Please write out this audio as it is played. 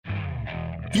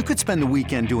You could spend the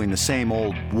weekend doing the same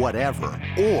old whatever,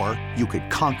 or you could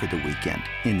conquer the weekend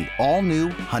in the all-new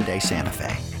Hyundai Santa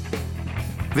Fe.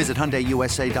 Visit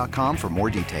HyundaiUSA.com for more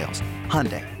details.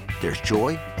 Hyundai, there's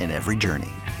joy in every journey.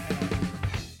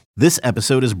 This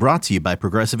episode is brought to you by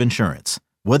Progressive Insurance.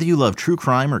 Whether you love true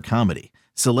crime or comedy,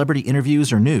 celebrity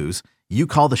interviews or news, you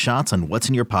call the shots on what's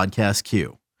in your podcast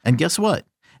queue. And guess what?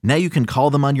 Now you can call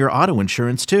them on your auto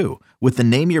insurance too with the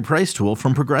Name Your Price tool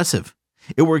from Progressive.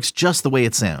 It works just the way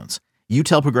it sounds. You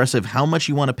tell Progressive how much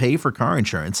you want to pay for car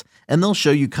insurance, and they'll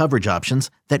show you coverage options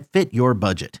that fit your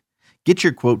budget. Get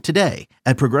your quote today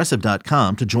at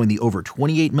Progressive.com to join the over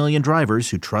 28 million drivers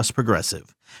who trust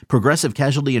Progressive. Progressive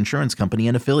Casualty Insurance Company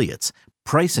and Affiliates.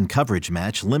 Price and coverage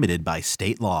match limited by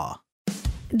state law.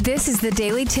 This is the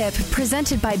Daily Tip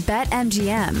presented by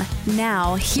BetMGM.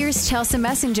 Now, here's Chelsea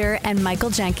Messenger and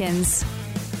Michael Jenkins.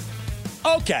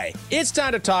 Okay, it's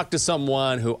time to talk to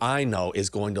someone who I know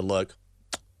is going to look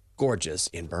gorgeous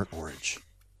in burnt orange.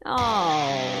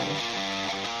 Oh.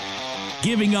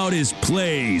 Giving out his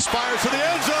plays. Fires to the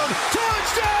end zone.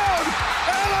 Touchdown!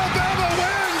 Alabama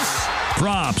wins!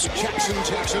 Props. Jackson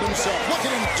takes it himself. Look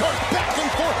at him turn back and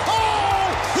forth. Oh!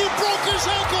 He broke his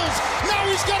ankles. Now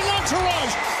he's got an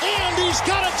entourage. And he's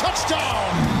got a touchdown.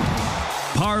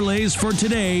 Parlays for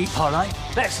today. Parlay?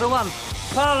 That's the one.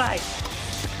 Parlay.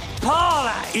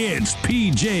 Parlay. It's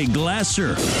PJ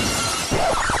Glasser.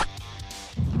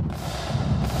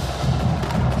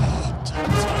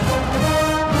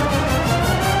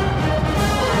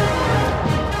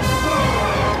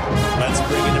 Let's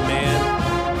bring in a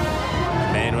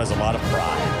man who has a lot of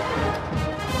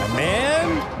pride. A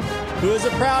man who is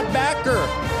a proud backer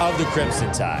of the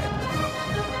Crimson Tide.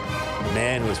 A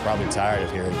man who is probably tired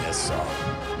of hearing this song.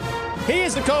 He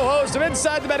is the co-host of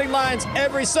Inside the Betting Lines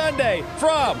every Sunday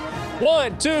from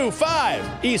 1 to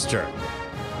 5 Eastern.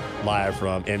 Live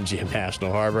from MGM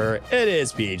National Harbor, it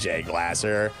is PJ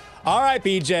Glasser. All right,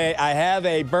 PJ, I have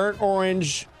a burnt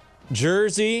orange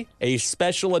jersey, a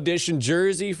special edition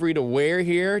jersey for you to wear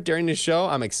here during the show.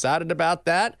 I'm excited about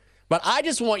that. But I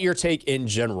just want your take in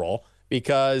general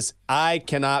because I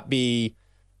cannot be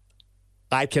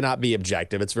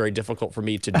objective. It's very difficult for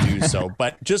me to do so.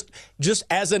 But just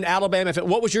as an Alabama fan,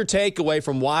 what was your takeaway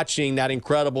from watching that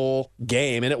incredible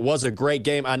game? And it was a great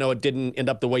game. I know it didn't end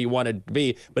up the way you wanted it to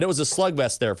be, but it was a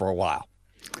slugfest there for a while.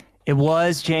 It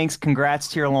was, Jenks. Congrats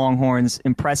to your Longhorns.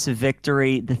 Impressive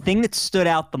victory. The thing that stood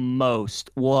out the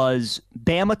most was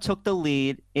Bama took the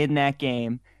lead in that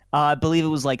game. I believe it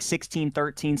was like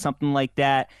 16-13, something like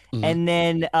that. Mm-hmm. And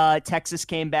then Texas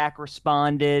came back,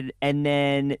 responded, and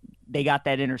then they got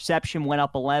that interception, went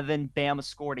up 11. Bama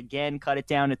scored again, cut it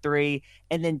down to 3,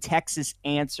 and then Texas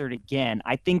answered again.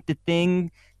 I think the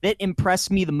thing that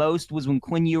impressed me the most was when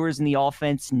Quinn Ewers and the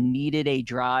offense needed a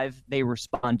drive, they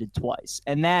responded twice.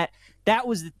 And that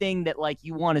was the thing that, like,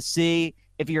 you want to see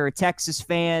if you're a Texas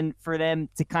fan, for them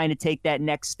to kind of take that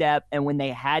next step. And when they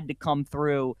had to come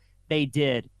through, they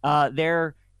did.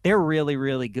 They're really,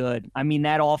 really good. I mean,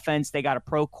 that offense, they got a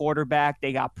pro quarterback,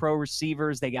 they got pro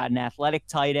receivers, they got an athletic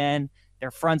tight end.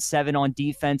 Their front seven on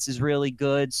defense is really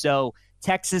good. So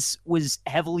Texas was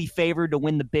heavily favored to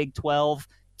win the Big 12,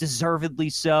 deservedly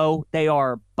so. They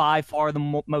are by far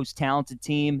the most talented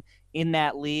team in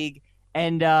that league.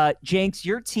 And Jenks,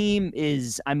 your team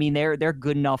is, I mean, they're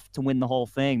good enough to win the whole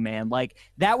thing, man. Like,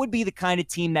 that would be the kind of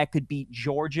team that could beat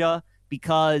Georgia,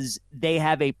 because they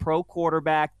have a pro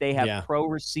quarterback, they have pro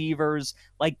receivers.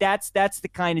 Like, that's the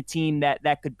kind of team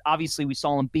that could, obviously we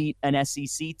saw them beat an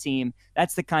SEC team.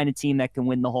 That's the kind of team that can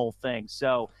win the whole thing.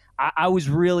 So I was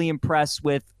really impressed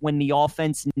with when the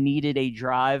offense needed a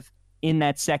drive in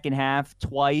that second half.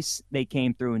 Twice they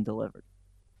came through and delivered.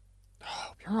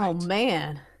 Oh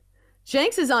man.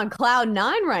 Jenks is on cloud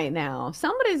 9 right now.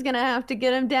 Somebody's going to have to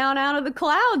get him down out of the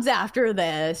clouds after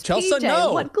this. Chelsea, PJ,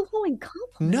 no. what glowing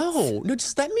compliments. No,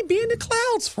 just let me be in the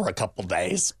clouds for a couple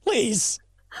days, please.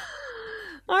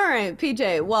 All right,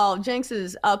 PJ. Well, Jenks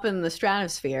is up in the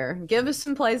stratosphere. Give us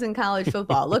some plays in college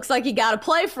football. Looks like you got to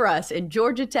play for us in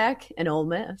Georgia Tech and Ole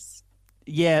Miss.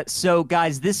 Yeah, so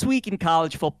guys, this week in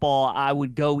college football, I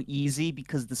would go easy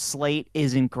because the slate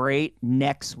isn't great.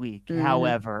 Next week,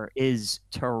 however, is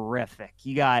terrific.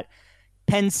 You got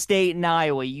Penn State and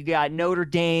Iowa. You got Notre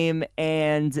Dame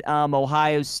and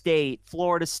Ohio State,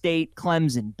 Florida State,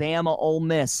 Clemson, Bama, Ole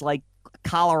Miss, like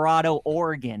Colorado,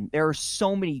 Oregon. There are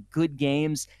so many good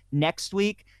games next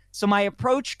week. So my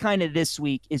approach kind of this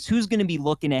week is who's going to be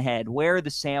looking ahead? Where are the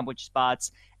sandwich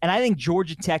spots? And I think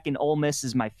Georgia Tech and Ole Miss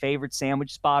is my favorite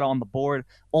sandwich spot on the board.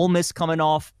 Ole Miss coming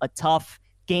off a tough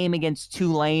game against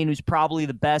Tulane, who's probably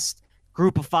the best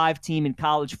group of 5 team in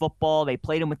college football. They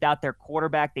played them without their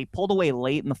quarterback. They pulled away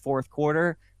late in the fourth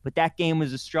quarter, but that game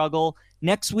was a struggle.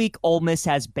 Next week, Ole Miss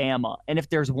has Bama. And if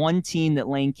there's one team that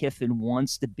Lane Kiffin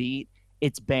wants to beat,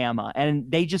 it's Bama. And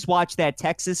they just watched that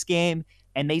Texas game,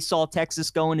 and they saw Texas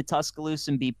go into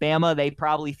Tuscaloosa and beat Bama. They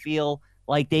probably feel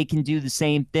like they can do the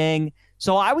same thing.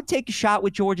 So I would take a shot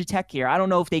with Georgia Tech here. I don't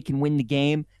know if they can win the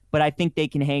game, but I think they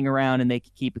can hang around and they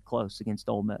can keep it close against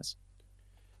Ole Miss.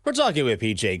 We're talking with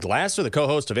PJ Glasser, the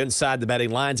co-host of Inside the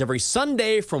Betting Lines, every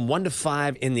Sunday from 1 to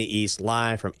 5 in the East,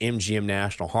 live from MGM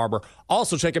National Harbor.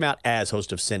 Also, check him out as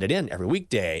host of Send It In every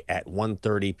weekday at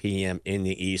 1:30 p.m. in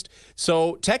the East.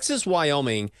 So, Texas,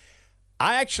 Wyoming,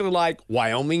 I actually like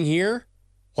Wyoming here,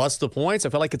 plus the points. I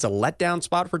feel like it's a letdown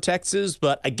spot for Texas,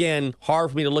 but again,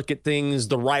 hard for me to look at things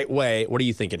the right way. What are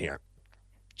you thinking here?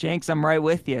 Jenks, I'm right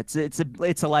with you. It's a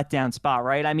letdown spot,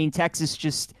 right? I mean, Texas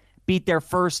just beat their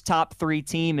first top 3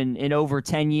 team in over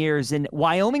 10 years. And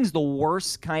Wyoming's the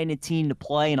worst kind of team to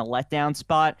play in a letdown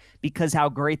spot because how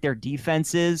great their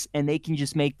defense is, and they can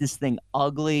just make this thing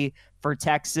ugly for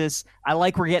Texas. I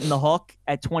like we're getting the hook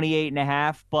at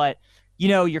 28.5, but you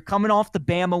know, you're coming off the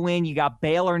Bama win. You got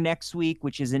Baylor next week,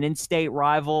 which is an in-state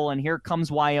rival. And here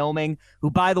comes Wyoming, who,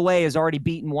 by the way, has already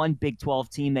beaten one Big 12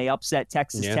 team. They upset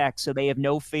Texas Tech, so they have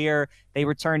no fear. They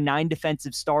returned 9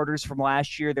 defensive starters from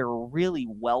last year. They're a really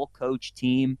well-coached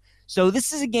team. So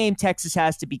this is a game Texas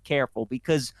has to be careful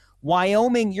because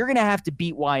Wyoming, you're going to have to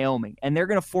beat Wyoming, and they're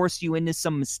going to force you into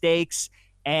some mistakes.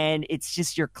 And it's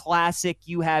just your classic.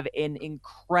 You have an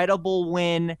incredible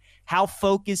win. How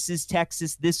focused is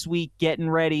Texas this week getting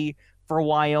ready for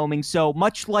Wyoming? So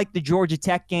much like the Georgia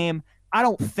Tech game, I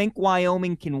don't think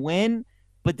Wyoming can win,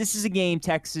 but this is a game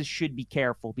Texas should be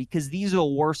careful because these are the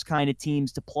worst kind of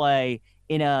teams to play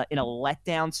in a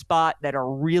letdown spot that are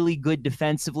really good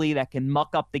defensively, that can muck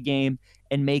up the game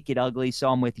and make it ugly. So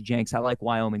I'm with you, Jenks. I like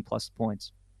Wyoming plus the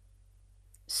points.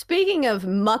 Speaking of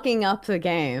mucking up the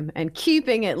game and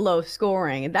keeping it low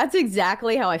scoring, that's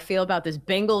exactly how I feel about this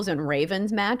Bengals and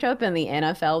Ravens matchup in the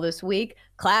NFL this week.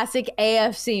 Classic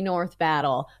AFC North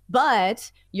battle. But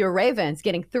your Ravens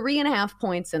getting 3.5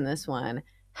 points in this one.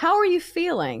 How are you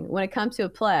feeling when it comes to a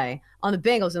play on the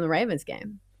Bengals and the Ravens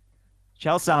game?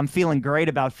 Chelsea, I'm feeling great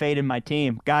about fading my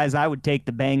team. Guys, I would take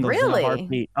the Bengals really? in a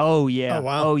heartbeat. Oh, yeah. Oh,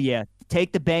 wow. Oh, yeah.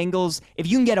 Take the Bengals. If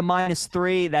you can get a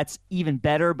 -3, that's even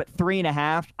better. But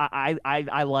 3.5,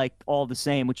 I like all the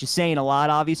same, which is saying a lot,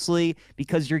 obviously,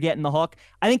 because you're getting the hook.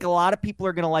 I think a lot of people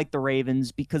are going to like the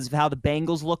Ravens because of how the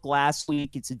Bengals looked last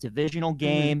week. It's a divisional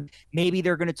game. Mm-hmm. Maybe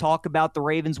they're going to talk about the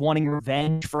Ravens wanting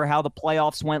revenge for how the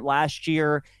playoffs went last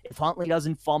year. If Huntley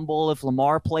doesn't fumble, if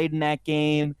Lamar played in that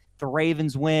game, the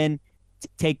Ravens win.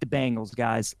 Take the Bengals,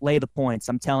 guys. Lay the points.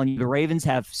 I'm telling you, the Ravens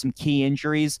have some key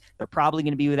injuries. They're probably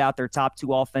going to be without their top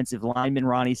 2 offensive linemen,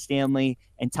 Ronnie Stanley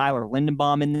and Tyler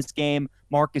Lindenbaum in this game.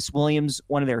 Marcus Williams,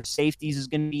 one of their safeties, is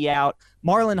going to be out.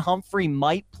 Marlon Humphrey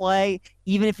might play.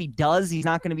 Even if he does, he's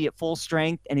not going to be at full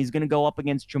strength, and he's going to go up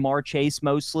against Jamar Chase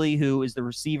mostly, who is the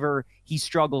receiver he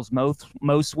struggles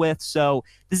most with. So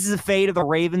this is a fate of the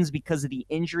Ravens because of the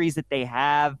injuries that they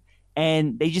have,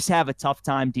 and they just have a tough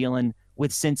time dealing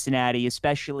with Cincinnati,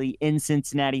 especially in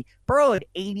Cincinnati. Burrow had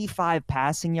 85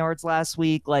 passing yards last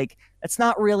week. Like, that's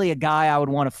not really a guy I would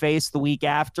want to face the week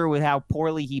after with how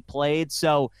poorly he played.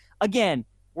 So, again,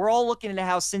 we're all looking at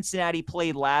how Cincinnati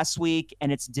played last week,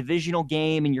 and it's a divisional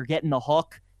game, and you're getting the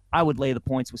hook. I would lay the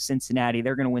points with Cincinnati.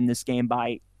 They're going to win this game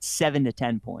by 7 to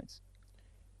 10 points.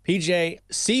 PJ,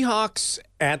 Seahawks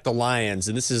at the Lions,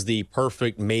 and this is the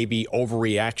perfect maybe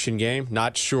overreaction game.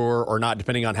 Not sure or not,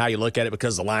 depending on how you look at it,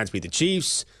 because the Lions beat the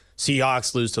Chiefs.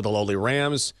 Seahawks lose to the lowly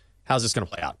Rams. How's this going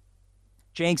to play out?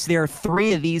 Jenks, there are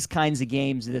 3 of these kinds of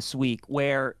games this week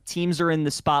where teams are in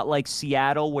the spot like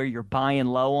Seattle where you're buying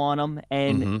low on them,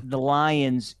 and the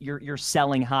Lions, you're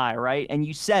selling high, right? And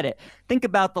you said it. Think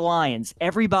about the Lions.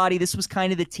 Everybody, this was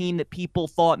kind of the team that people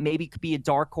thought maybe could be a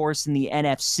dark horse in the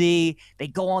NFC. They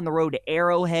go on the road to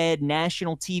Arrowhead,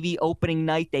 national TV opening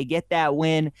night. They get that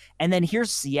win. And then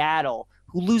here's Seattle,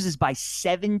 who loses by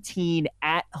 17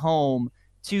 at home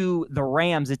to the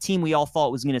Rams, a team we all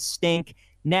thought was going to stink.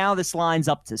 Now this line's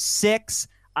up to 6.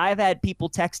 I've had people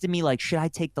texting me like, should I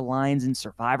take the Lions in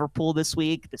Survivor Pool this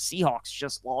week? The Seahawks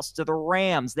just lost to the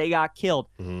Rams. They got killed.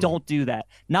 Don't do that.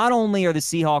 Not only are the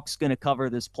Seahawks going to cover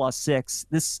this +6,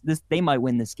 this they might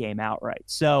win this game outright.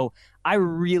 So I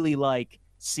really like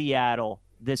Seattle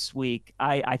this week.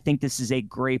 I think this is a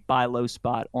great buy low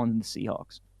spot on the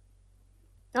Seahawks.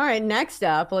 All right, next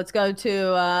up, let's go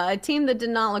to a team that did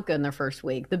not look good in their first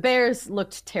week. The Bears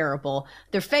looked terrible.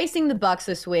 They're facing the Bucs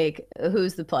this week.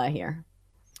 Who's the play here?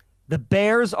 The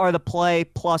Bears are the play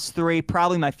 +3,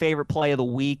 probably my favorite play of the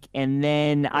week. And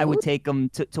then I would take them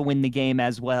to win the game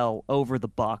as well over the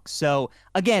Bucs. So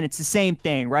again, it's the same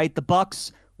thing, right? The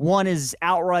Bucs, one is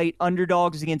outright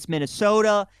underdogs against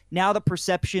Minnesota. Now the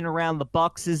perception around the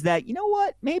Bucs is that, you know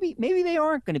what, maybe they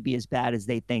aren't going to be as bad as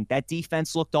they think. That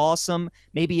defense looked awesome.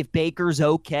 Maybe if Baker's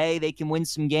okay, they can win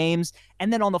some games.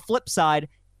 And then on the flip side,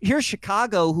 here's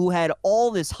Chicago, who had all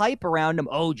this hype around him.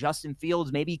 Oh, Justin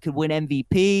Fields, maybe he could win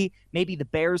MVP. Maybe the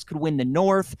Bears could win the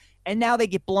North. And now they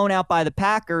get blown out by the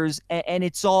Packers, and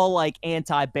it's all like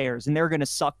anti-Bears, and they're going to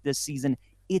suck this season.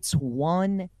 It's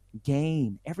one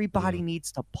game. Everybody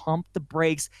needs to pump the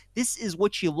brakes. This is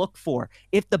what you look for.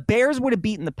 If the Bears would have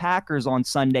beaten the Packers on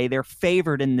Sunday, they're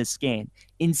favored in this game.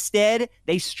 Instead,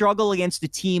 they struggle against a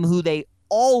team who they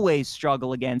always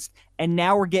struggle against, and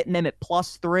now we're getting them at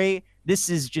 +3. This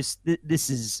is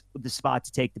the spot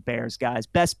to take the Bears, guys.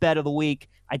 Best bet of the week.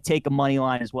 I'd take a money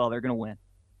line as well. They're going to win.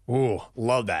 Ooh,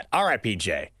 love that. All right,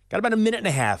 PJ. Got about a minute and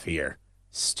a half here.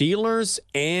 Steelers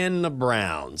and the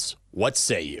Browns. What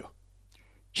say you?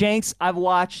 Jenks, I've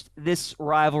watched this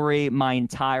rivalry my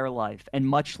entire life, and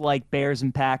much like Bears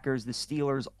and Packers, the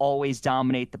Steelers always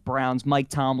dominate the Browns. Mike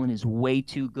Tomlin is way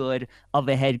too good of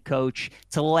a head coach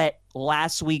to let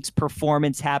last week's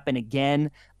performance happen again.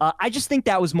 I just think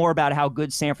that was more about how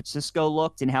good San Francisco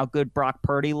looked and how good Brock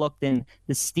Purdy looked than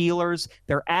the Steelers.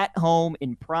 They're at home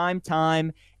in prime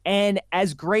time. And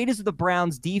as great as the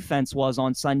Browns defense was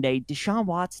on Sunday, Deshaun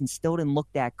Watson still didn't look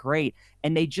that great.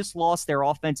 And they just lost their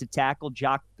offensive tackle,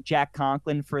 Jack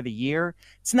Conklin, for the year.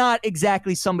 It's not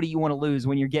exactly somebody you want to lose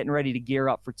when you're getting ready to gear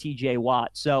up for TJ Watt.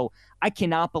 So I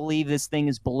cannot believe this thing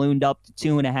is ballooned up to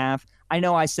 2.5. I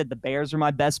know I said the Bears are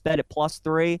my best bet at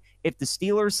 +3. If the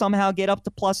Steelers somehow get up to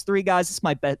 +3, guys, this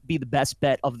might be the best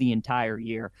bet of the entire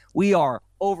year. We are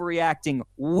overreacting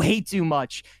way too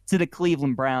much to the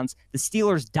Cleveland Browns. The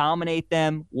Steelers dominate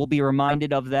them. We'll be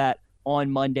reminded of that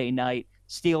on Monday night.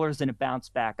 Steelers in a bounce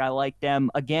back. I like them.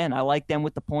 Again, I like them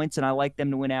with the points, and I like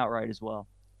them to win outright as well.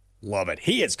 Love it.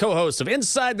 He is co-host of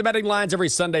Inside the Betting Lines every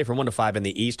Sunday from 1 to 5 in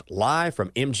the East, live from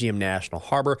MGM National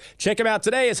Harbor. Check him out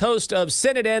today as host of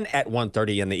Send It In at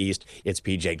 1:30 in the East. It's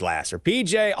PJ Glasser.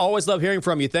 PJ, always love hearing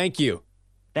from you. Thank you.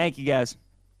 Thank you, guys.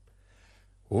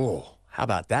 Ooh, how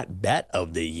about that bet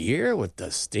of the year with the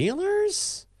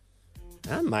Steelers?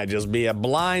 That might just be a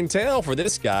blind tail for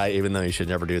this guy, even though he should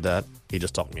never do that. He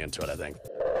just talked me into it, I think.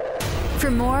 For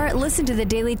more, listen to the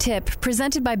Daily Tip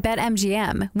presented by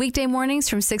BetMGM. Weekday mornings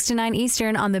from 6 to 9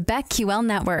 Eastern on the BetQL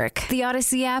network, the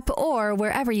Odyssey app, or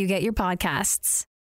wherever you get your podcasts.